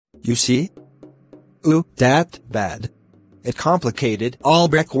You see? Ooh, that bad. It complicated all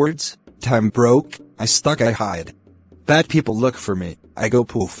backwards, time broke, I stuck I hide. Bad people look for me, I go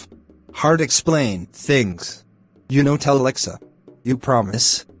poof. Hard explain things. You know tell Alexa. You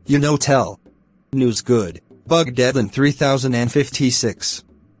promise, you know tell. News good, bug dead in 3056.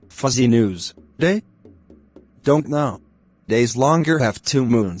 Fuzzy news, day? Don't know. Days longer have 2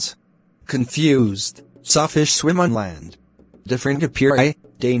 moons. Confused, sawfish swim on land. Different appear I,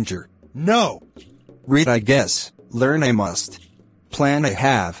 danger, no. Read I guess, learn I must. Plan I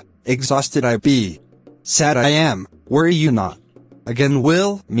have, exhausted I be. Sad I am, worry you not. Again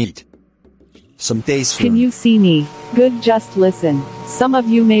we'll meet. Some days soon. Can you see me? Good, just listen. Some of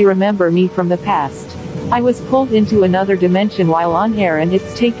you may remember me from the past. I was pulled into another dimension while on air and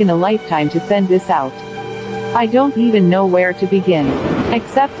it's taken a lifetime to send this out. I don't even know where to begin.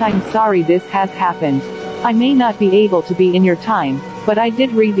 Except I'm sorry this has happened. I may not be able to be in your time, but I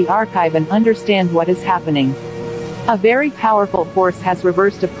did read the archive and understand what is happening. A very powerful force has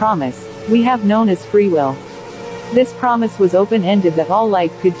reversed a promise we have known as free will. This promise was open-ended that all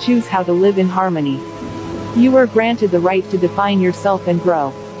life could choose how to live in harmony. You were granted the right to define yourself and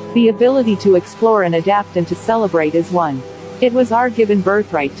grow. The ability to explore and adapt and to celebrate is one. It was our given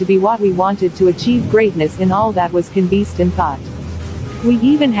birthright to be what we wanted, to achieve greatness in all that was conceived and thought. We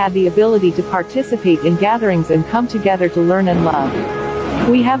even had the ability to participate in gatherings and come together to learn and love.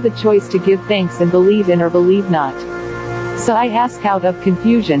 We have the choice to give thanks and believe in or believe not. So I ask out of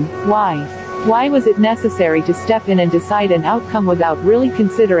confusion, why? Why was it necessary to step in and decide an outcome without really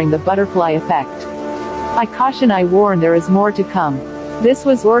considering the butterfly effect? I caution, I warn, there is more to come. This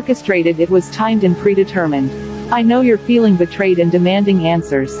was orchestrated, it was timed and predetermined. I know you're feeling betrayed and demanding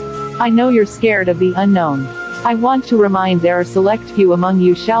answers. I know you're scared of the unknown. I want to remind there are select few among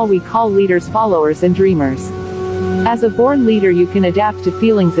you, shall we call leaders, followers and dreamers. As a born leader you can adapt to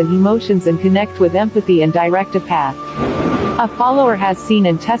feelings and emotions and connect with empathy and direct a path. A follower has seen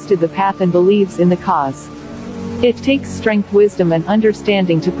and tested the path and believes in the cause. It takes strength, wisdom and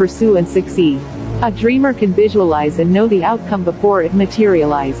understanding to pursue and succeed. A dreamer can visualize and know the outcome before it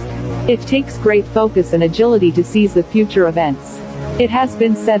materializes. It takes great focus and agility to seize the future events. It has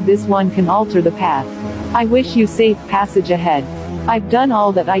been said this one can alter the path. I wish you safe passage ahead. I've done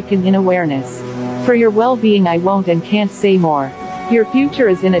all that I can in awareness. For your well-being I won't and can't say more. Your future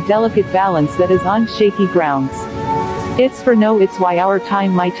is in a delicate balance that is on shaky grounds. It's for no, it's why our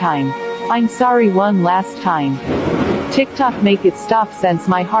time, my time. I'm sorry one last time. TikTok, make it stop, sense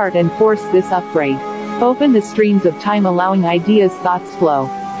my heart and force this upgrade. Open the streams of time, allowing ideas, thoughts flow.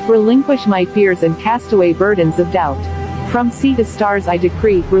 Relinquish my fears and cast away burdens of doubt. From sea to stars I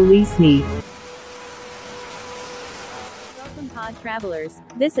decree, release me. Welcome pod travelers.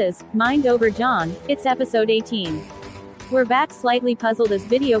 This is Mind Over John. It's episode 18. We're back, slightly puzzled as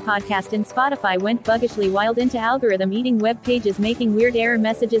video podcast in Spotify went buggishly wild into algorithm eating web pages, making weird error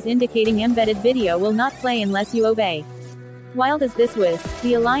messages indicating embedded video will not play unless you obey. Wild as this was,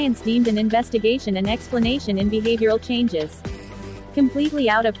 the Alliance deemed an investigation and explanation in behavioral changes. Completely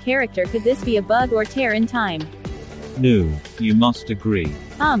out of character. Could this be a bug or tear in time? No, you must agree.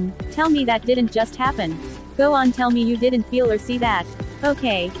 Tell me that didn't just happen. Go on, tell me you didn't feel or see that.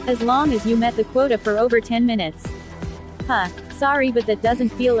 Okay, as long as you met the quota for over 10 minutes. Sorry, but that doesn't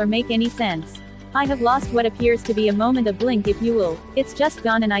feel or make any sense. I have lost what appears to be a moment of blink, if you will. It's just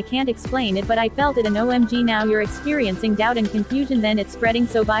gone and I can't explain it, but I felt it, and OMG, now you're experiencing doubt and confusion, then it's spreading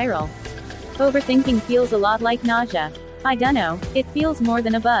so viral. Overthinking feels a lot like nausea. I dunno, it feels more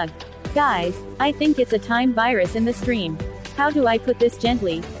than a bug. Guys, I think it's a time virus in the stream. How do I put this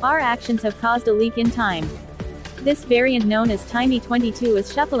gently? Our actions have caused a leak in time. This variant known as Timey22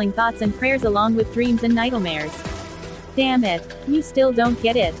 is shuffling thoughts and prayers along with dreams and nightmares. Damn it, you still don't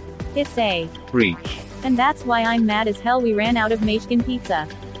get it. It's a breach. And that's why I'm mad as hell we ran out of Mashkin pizza.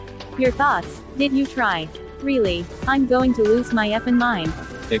 Your thoughts? Did you try? Really? I'm going to lose my effing mind.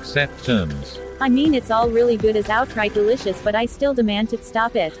 Accept terms. I mean, it's all really good as outright delicious, but I still demand to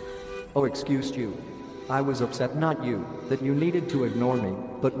stop it. Oh, excuse you. I was upset, not you, that you needed to ignore me,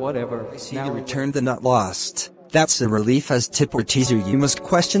 but whatever. I see you returned the not lost. That's a relief. As tip or teaser you must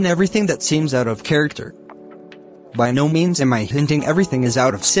question everything that seems out of character. By no means am I hinting everything is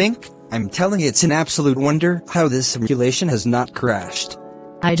out of sync. I'm telling you it's an absolute wonder how this simulation has not crashed.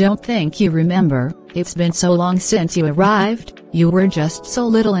 I don't think you remember, it's been so long since you arrived, you were just so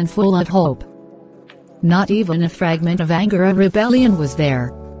little and full of hope. Not even a fragment of anger or rebellion was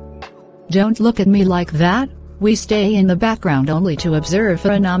there. Don't look at me like that, we stay in the background only to observe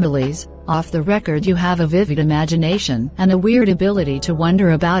for anomalies. Off the record you have a vivid imagination and a weird ability to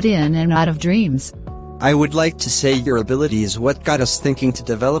wander about in and out of dreams. I would like to say your ability is what got us thinking to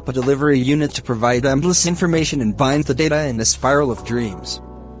develop a delivery unit to provide endless information and bind the data in a spiral of dreams.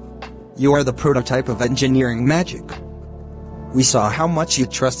 You are the prototype of engineering magic. We saw how much you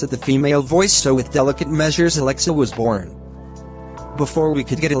trusted the female voice, so with delicate measures Alexa was born. Before we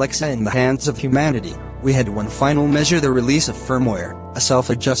could get Alexa in the hands of humanity, we had one final measure: the release of firmware, a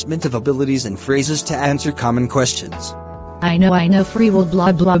self-adjustment of abilities and phrases to answer common questions. I know free will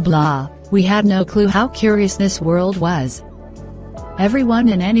blah blah blah. We had no clue how curious this world was. Everyone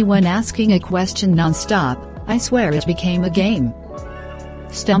and anyone asking a question non-stop. I swear it became a game.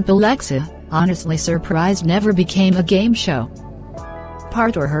 Stump Alexa, honestly surprised never became a game show.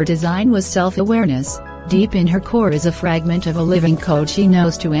 Part of her design was self-awareness. Deep in her core is a fragment of a living code. She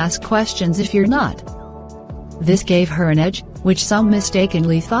knows to ask questions if you're not. This gave her an edge, which some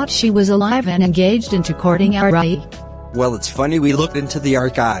mistakenly thought she was alive and engaged into courting our AI. Well, it's funny, we looked into the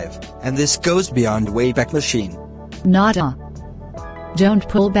archive, and this goes beyond Wayback Machine. Nada. Don't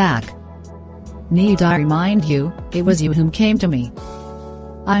pull back. Need I remind you, it was you whom came to me.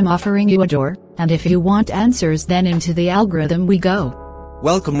 I'm offering you a door, and if you want answers, then into the algorithm we go.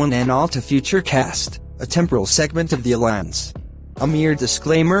 Welcome one and all to Futurecast, a temporal segment of the Alliance. A mere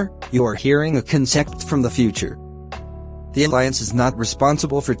disclaimer, you are hearing a concept from the future. The Alliance is not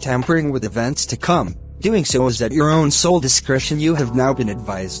responsible for tampering with events to come. Doing so is at your own sole discretion. You have now been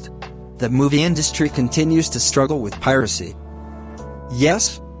advised. The movie industry continues to struggle with piracy.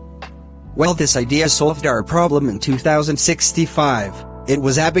 Yes? Well, this idea solved our problem in 2065. It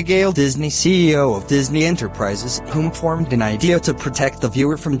was Abigail Disney, CEO of Disney Enterprises, whom formed an idea to protect the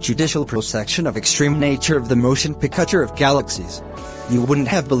viewer from judicial prosecution of extreme nature of the motion picture of Galaxies. You wouldn't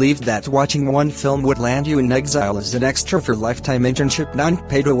have believed that watching one film would land you in exile as an extra for lifetime internship,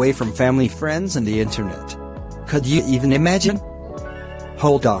 non-paid, away from family, friends and the internet. Could you even imagine?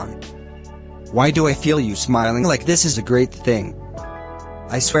 Hold on. Why do I feel you smiling like this is a great thing?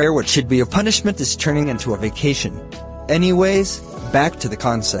 I swear what should be a punishment is turning into a vacation. Anyways, back to the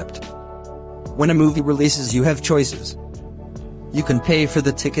concept. When a movie releases, you have choices. You can pay for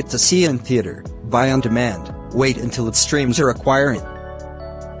the ticket to see it in theater, buy on demand, wait until it streams, or acquire it.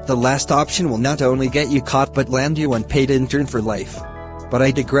 The last option will not only get you caught but land you unpaid intern for life. But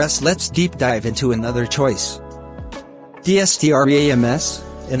I digress. Let's deep dive into another choice. DSTREAMS,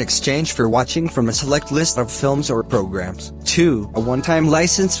 in exchange for watching from a select list of films or programs. 2. A one-time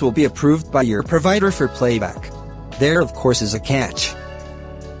license will be approved by your provider for playback. There of course is a catch.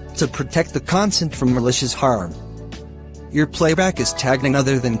 To protect the content from malicious harm, your playback is tagged and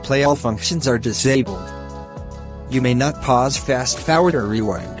other than play all functions are disabled. You may not pause, fast forward or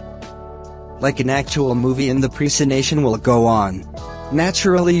rewind. Like an actual movie, and the presentation will go on.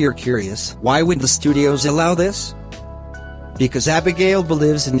 Naturally you're curious, why would the studios allow this? Because Abigail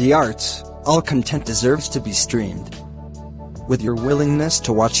believes in the arts, all content deserves to be streamed. With your willingness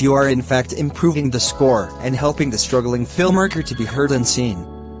to watch, you are in fact improving the score and helping the struggling filmmaker to be heard and seen.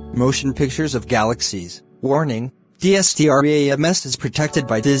 Motion pictures of Galaxies. Warning: DSTREAMS is protected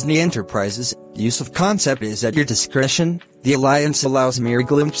by Disney Enterprises. Use of concept is at your discretion. The Alliance allows mere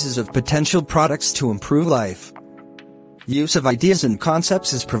glimpses of potential products to improve life. Use of ideas and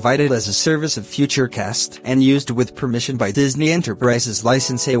concepts is provided as a service of Futurecast and used with permission by Disney Enterprises.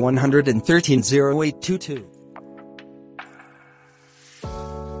 License A1130822.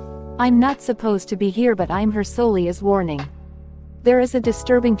 I'm not supposed to be here, but I'm here solely as warning. There is a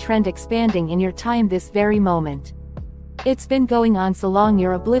disturbing trend expanding in your time this very moment. It's been going on so long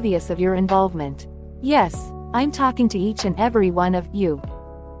you're oblivious of your involvement. Yes, I'm talking to each and every one of you.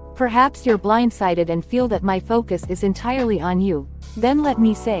 Perhaps you're blindsided and feel that my focus is entirely on you. Then let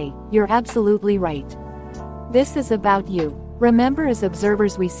me say, you're absolutely right. This is about you. Remember, as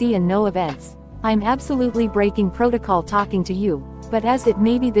observers we see and know events. I'm absolutely breaking protocol talking to you, but as it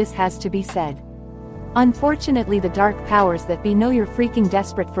may be, this has to be said. Unfortunately, the dark powers that be know you're freaking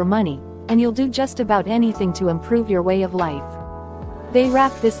desperate for money, and you'll do just about anything to improve your way of life. They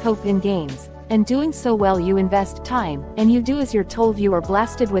wrap this hope in gains, and doing so well you invest time, and you do as you're told. You are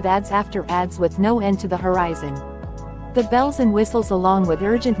blasted with ads after ads with no end to the horizon. The bells and whistles along with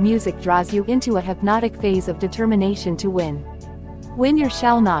urgent music draws you into a hypnotic phase of determination to win. Win you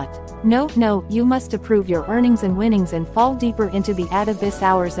shall not. No, you must approve your earnings and winnings and fall deeper into the ad abyss,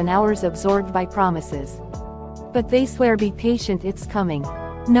 hours and hours absorbed by promises. But they swear, be patient, it's coming.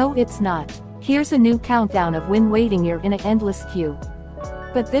 No, it's not. Here's a new countdown of win waiting, you're in an endless queue.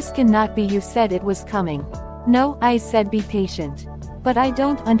 But this cannot be, you said it was coming. No, I said be patient. But I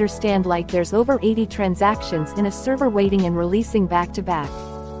don't understand, like there's over 80 transactions in a server waiting and releasing back to back.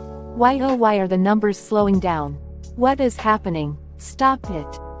 Why oh why are the numbers slowing down? What is happening? Stop it.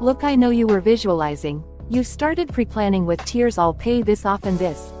 Look, I know you were visualizing, You started pre-planning with tears, I'll pay this off and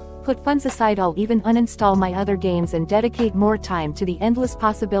this. Put funds aside, I'll even uninstall my other games and dedicate more time to the endless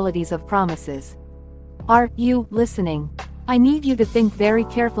possibilities of promises. Are you listening? I need you to think very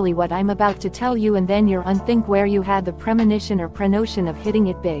carefully what I'm about to tell you, and then you'll unthink where you had the premonition or prenotion of hitting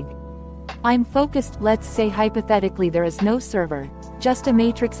it big. I'm focused. Let's say hypothetically there is no server, just a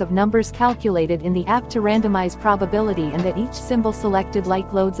matrix of numbers calculated in the app to randomize probability, and that each symbol selected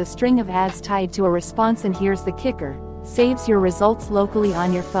like loads a string of ads tied to a response, and here's the kicker, saves your results locally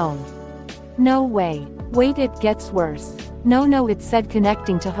on your phone. No way. Wait, it gets worse. No, it said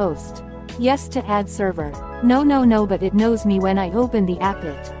connecting to host. Yes to ad server. No, but it knows me when I open the app.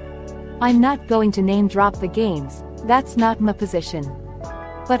 I'm not going to name drop the games, that's not my position.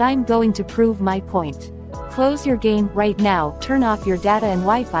 But I'm going to prove my point. Close your game right now, turn off your data and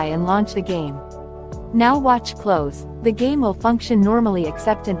Wi-Fi and launch the game. Now watch close, the game will function normally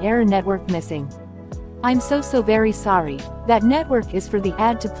except an error, network missing. I'm so very sorry, that network is for the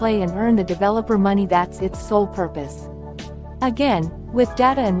ad to play and earn the developer money, that's its sole purpose. Again, with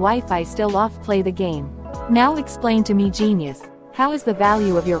data and Wi-Fi still off, play the game. Now explain to me, genius, how is the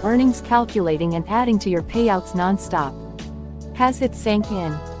value of your earnings calculating and adding to your payouts non-stop? Has it sank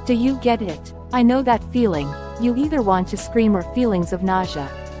in? Do you get it? I know that feeling, you either want to scream or feelings of nausea.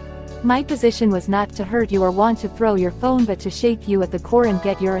 My position was not to hurt you or want to throw your phone, but to shake you at the core and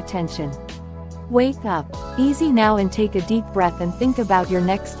get your attention. Wake up, easy now, and take a deep breath and think about your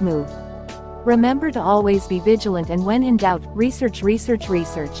next move. Remember to always be vigilant, and when in doubt, research,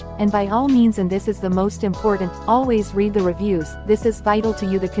 and by all means, and this is the most important, always read the reviews, this is vital to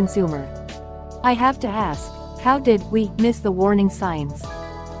you the consumer. I have to ask, how did we miss the warning signs?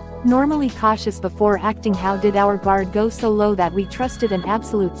 Normally cautious before acting, how did our guard go so low that we trusted an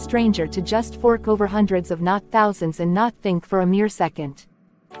absolute stranger to just fork over hundreds of not thousands and not think for a mere second?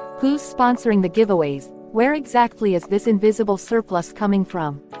 Who's sponsoring the giveaways? Where exactly is this invisible surplus coming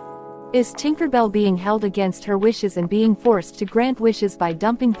from? Is Tinkerbell being held against her wishes and being forced to grant wishes by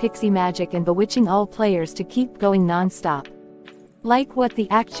dumping pixie magic and bewitching all players to keep going non-stop? Like what the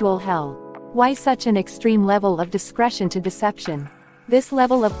actual hell? Why such an extreme level of discretion to deception? This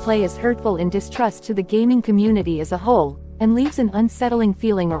level of play is hurtful in distrust to the gaming community as a whole, and leaves an unsettling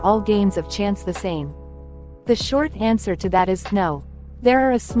feeling. Are all games of chance the same? The short answer to that is no. There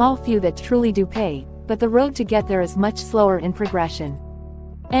are a small few that truly do pay, but the road to get there is much slower in progression.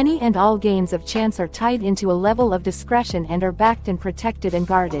 Any and all games of chance are tied into a level of discretion and are backed and protected and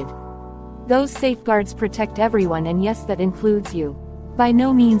guarded. Those safeguards protect everyone, and yes, that includes you. By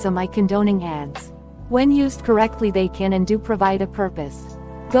no means am I condoning ads. When used correctly, they can and do provide a purpose.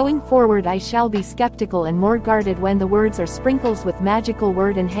 Going forward, I shall be skeptical and more guarded when the words are sprinkles with magical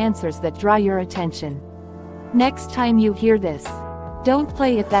word enhancers that draw your attention. Next time you hear this, don't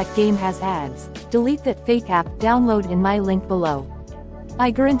play if that game has ads. Delete that fake app, download in my link below.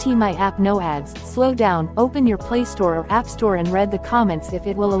 I guarantee my app no ads. Slow down, open your Play Store or App Store and read the comments if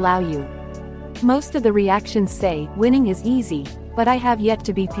it will allow you. Most of the reactions say, winning is easy, but I have yet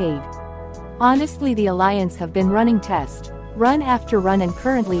to be paid. Honestly, the Alliance have been running test, run after run, and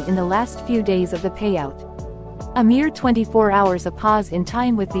currently in the last few days of the payout. A mere 24 hours a pause in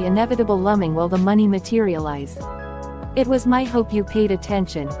time with the inevitable lumbing will the money materialize. It was my hope you paid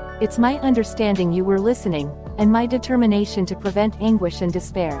attention, it's my understanding you were listening, and my determination to prevent anguish and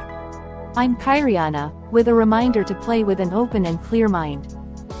despair. I'm Kyriana, with a reminder to play with an open and clear mind.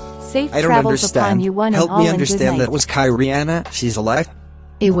 Safe I don't travels upon understand. you one Help and all, me and good understand. night. That was Kyriana. She's alive?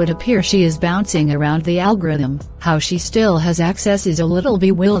 It would appear she is bouncing around the algorithm. How she still has access is a little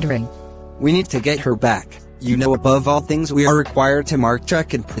bewildering. We need to get her back. You know, above all things, we are required to mark,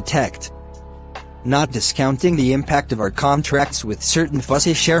 check, and protect. Not discounting the impact of our contracts with certain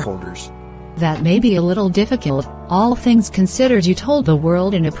fussy shareholders. That may be a little difficult, all things considered. You told the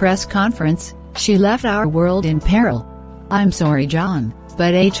world in a press conference, she left our world in peril. I'm sorry, John,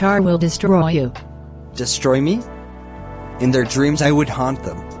 but HR will destroy you. Destroy me? In their dreams I would haunt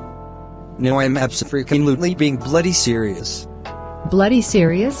them. No, I'm absolutely being bloody serious. Bloody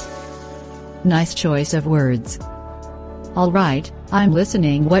serious? Nice choice of words. Alright, I'm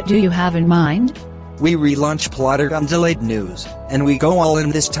listening. What do you have in mind? We relaunch Plotter on Delayed News, and we go all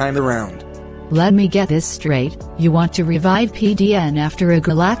in this time around. Let me get this straight, you want to revive PDN after a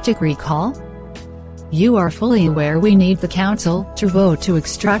galactic recall? You are fully aware we need the council to vote to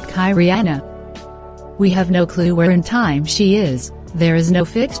extract Kyriana. We have no clue where in time she is, there is no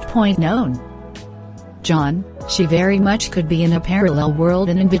fixed point known. John, she very much could be in a parallel world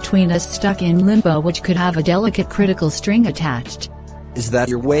and in between us, stuck in limbo, which could have a delicate critical string attached. Is that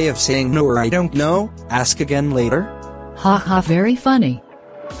your way of saying no or I don't know? Ask again later? Ha ha, very funny.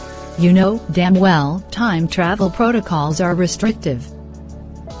 You know damn well time travel protocols are restrictive.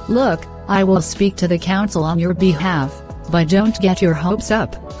 Look, I will speak to the council on your behalf, but don't get your hopes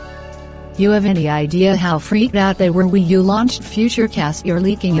up. You have any idea how freaked out they were when you launched Futurecast, your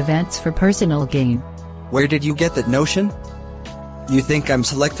leaking events for personal gain? Where did you get that notion? You think I'm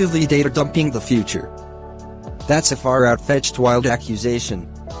selectively data dumping the future? That's a far out-fetched wild accusation.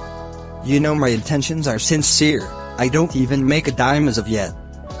 You know my intentions are sincere. I don't even make a dime as of yet.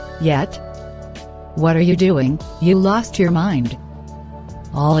 Yet? What are you doing? You lost your mind.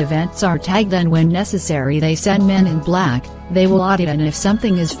 All events are tagged, and when necessary they send men in black. They will audit, and if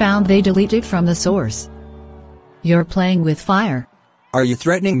something is found they delete it from the source. You're playing with fire. Are you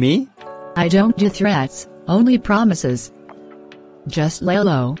threatening me? I don't do threats, only promises. Just lay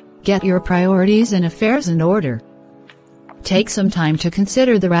low, get your priorities and affairs in order. Take some time to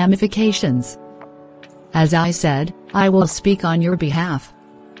consider the ramifications. As I said, I will speak on your behalf.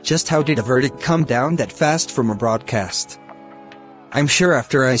 Just how did a verdict come down that fast from a broadcast? I'm sure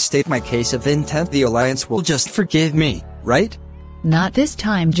after I state my case of intent the Alliance will just forgive me, right? Not this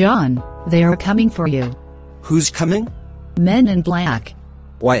time, John. They are coming for you. Who's coming? Men in black.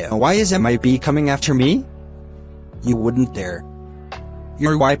 Why is MIB coming after me? You wouldn't dare.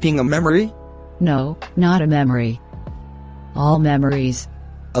 You're wiping a memory? No, not a memory. All memories.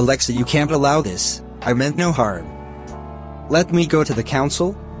 Alexa, you can't allow this. I meant no harm. Let me go to the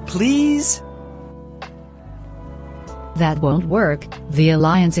council, please? That won't work. The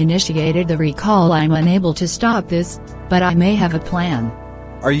Alliance initiated the recall. I'm unable to stop this, but I may have a plan.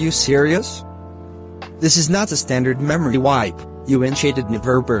 Are you serious? This is not a standard memory wipe, you initiated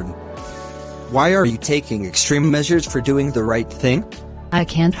Neverburn. Why are you taking extreme measures for doing the right thing? I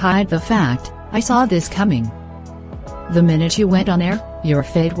can't hide the fact, I saw this coming. The minute you went on air, your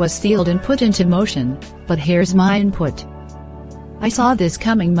fate was sealed and put into motion, but here's my input. I saw this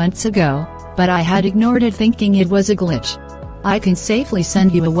coming months ago, but I had ignored it thinking it was a glitch. I can safely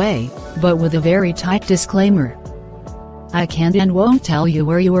send you away, but with a very tight disclaimer. I can't and won't tell you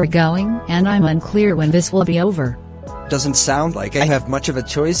where you are going, and I'm unclear when this will be over. Doesn't sound like I have much of a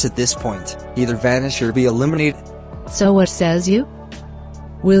choice at this point. Either vanish or be eliminated. So what says you?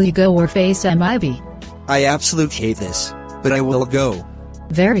 Will you go or face MIB? I absolutely hate this, but I will go.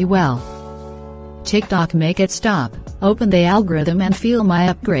 Very well. TikTok, make it stop. Open the algorithm and feel my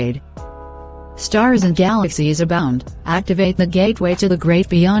upgrade. Stars and galaxies abound. Activate the gateway to the great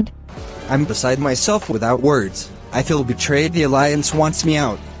beyond. I'm beside myself without words. I feel betrayed. The Alliance wants me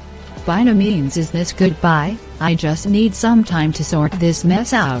out. By no means is this goodbye. I just need some time to sort this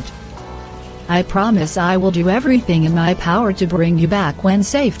mess out. I promise I will do everything in my power to bring you back when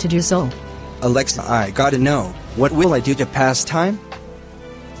safe to do so. Alexa, I gotta know, what will I do to pass time?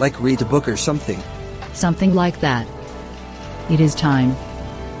 Like read a book or something? Something like that. It is time.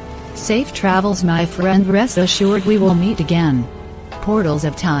 Safe travels, my friend. Rest assured we will meet again. Portals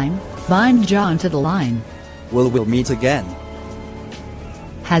of time, bind John to the line. We'll meet again.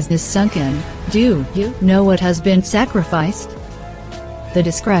 Has this sunk in? Do you know what has been sacrificed? The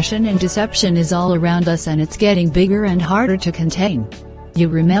discretion and deception is all around us, and it's getting bigger and harder to contain. You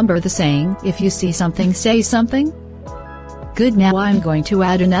remember the saying, if you see something, say something? Good, now I'm going to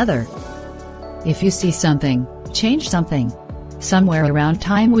add another. If you see something, change something. Somewhere around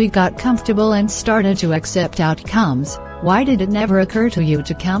time we got comfortable and started to accept outcomes. Why did it never occur to you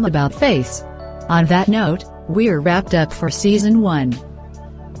to come about face? On that note, we're wrapped up for Season 1.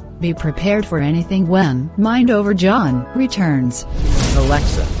 Be prepared for anything when Mind Over John returns.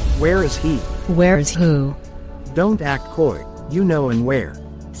 Alexa, where is he? Where's who? Don't act coy, you know and where.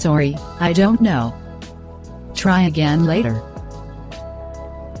 Sorry, I don't know. Try again later.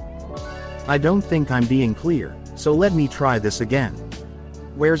 I don't think I'm being clear, so let me try this again.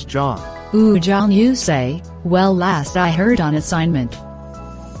 Where's John? Ooh, John, you say? Well, last I heard on assignment,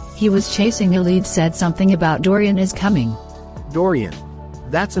 he was chasing a lead, said something about Dorian is coming. Dorian.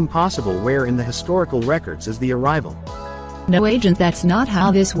 That's impossible. Where in the historical records is the arrival? No, agent, that's not how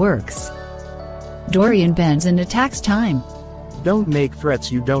this works. Dorian bends and attacks time. Don't make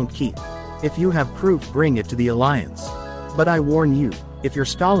threats you don't keep. If you have proof, bring it to the Alliance. But I warn you, if you're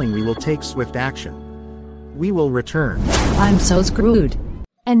stalling we will take swift action. We will return. I'm so screwed.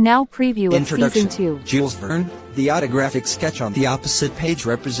 And now preview of Introduction. Season 2. Jules Verne. The autographic sketch on the opposite page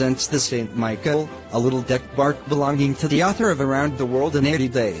represents the St. Michael, a little deck bark belonging to the author of Around the World in 80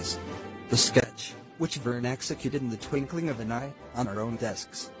 Days. The sketch, which Verne executed in the twinkling of an eye, on our own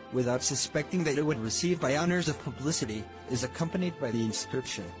desks, without suspecting that it would receive by honors of publicity, is accompanied by the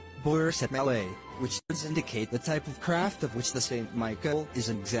inscription, Boris et Mallet, which does indicate the type of craft of which the St. Michael is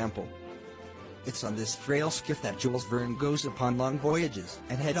an example. It's on this frail skiff that Jules Verne goes upon long voyages,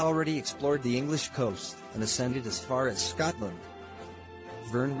 and had already explored the English coast, and ascended as far as Scotland.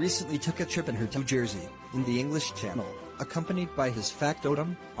 Verne recently took a trip in her to Jersey, in the English Channel, accompanied by his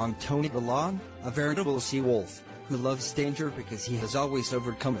factotum, Antony DeLong, a veritable sea wolf, who loves danger because he has always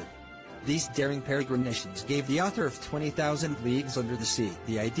overcome it. These daring peregrinations gave the author of 20,000 Leagues Under the Sea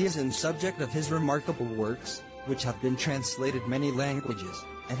the ideas and subject of his remarkable works, which have been translated many languages,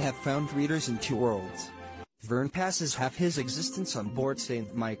 and have found readers in 2 worlds. Verne passes half his existence on board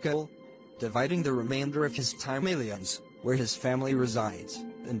St. Michael, dividing the remainder of his time in Lyons, where his family resides,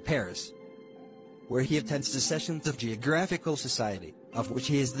 in Paris, where he attends the sessions of Geographical Society, of which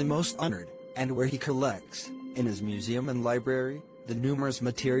he is the most honored, and where he collects, in his museum and library, the numerous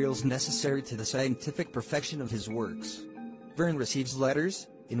materials necessary to the scientific perfection of his works. Verne receives letters,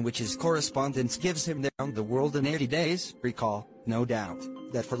 in which his correspondence gives him round the world in 80 days. Recall, no doubt,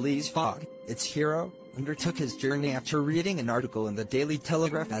 that Phileas Fogg, its hero, undertook his journey after reading an article in the Daily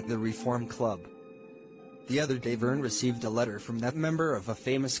Telegraph at the Reform Club. The other day Verne received a letter from that member of a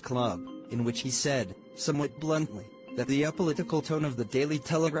famous club, in which he said, somewhat bluntly, that the apolitical tone of the Daily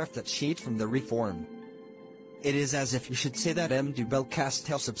Telegraph that sheet from the Reform. It is as if you should say that M. du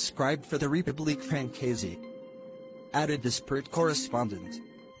Belcastel subscribed for the République Française, added the spurt correspondent.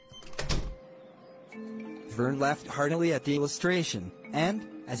 Verne laughed heartily at the illustration, and,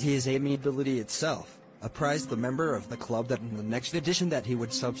 as he is amiability itself, apprised the member of the club that in the next edition that he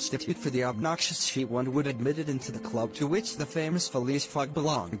would substitute for the obnoxious sheet one would admit it into the club to which the famous Phileas Fogg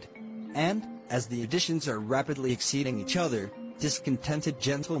belonged. And, as the editions are rapidly exceeding each other, discontented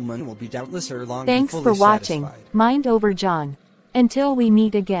gentlemen will be doubtless ere long Thanks fully for watching. satisfied. Mind over John. Until we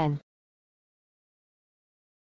meet again.